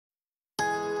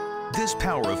This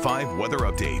Power of 5 weather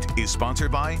update is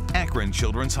sponsored by Akron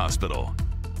Children's Hospital.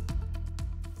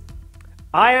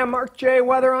 I am Mark J.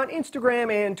 Weather on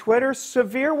Instagram and Twitter.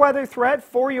 Severe weather threat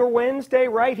for your Wednesday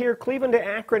right here, Cleveland to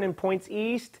Akron and points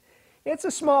east. It's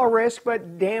a small risk,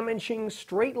 but damaging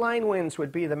straight line winds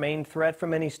would be the main threat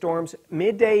from any storms.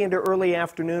 Midday into early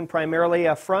afternoon, primarily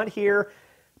a front here.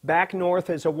 Back north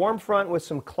is a warm front with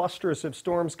some clusters of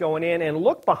storms going in. And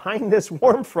look behind this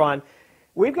warm front.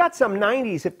 We've got some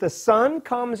 90s. If the sun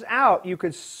comes out, you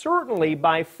could certainly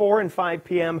by 4 and 5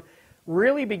 p.m.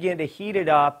 really begin to heat it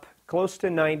up close to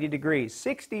 90 degrees.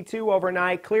 62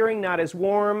 overnight, clearing, not as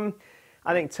warm.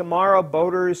 I think tomorrow,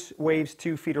 boaters, waves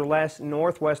 2 feet or less.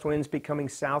 Northwest winds becoming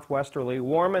southwesterly.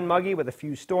 Warm and muggy with a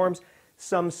few storms,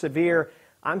 some severe.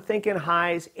 I'm thinking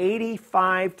highs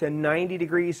 85 to 90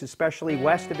 degrees, especially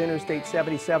west of Interstate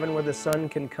 77 where the sun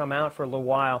can come out for a little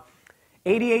while.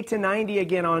 88 to 90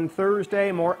 again on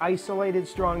Thursday. More isolated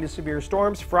strong to severe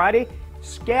storms. Friday,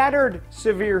 scattered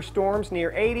severe storms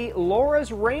near 80.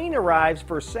 Laura's rain arrives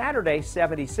for Saturday,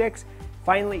 76.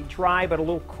 Finally dry but a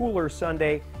little cooler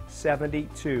Sunday,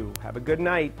 72. Have a good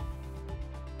night.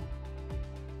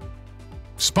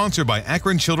 Sponsored by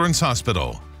Akron Children's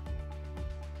Hospital.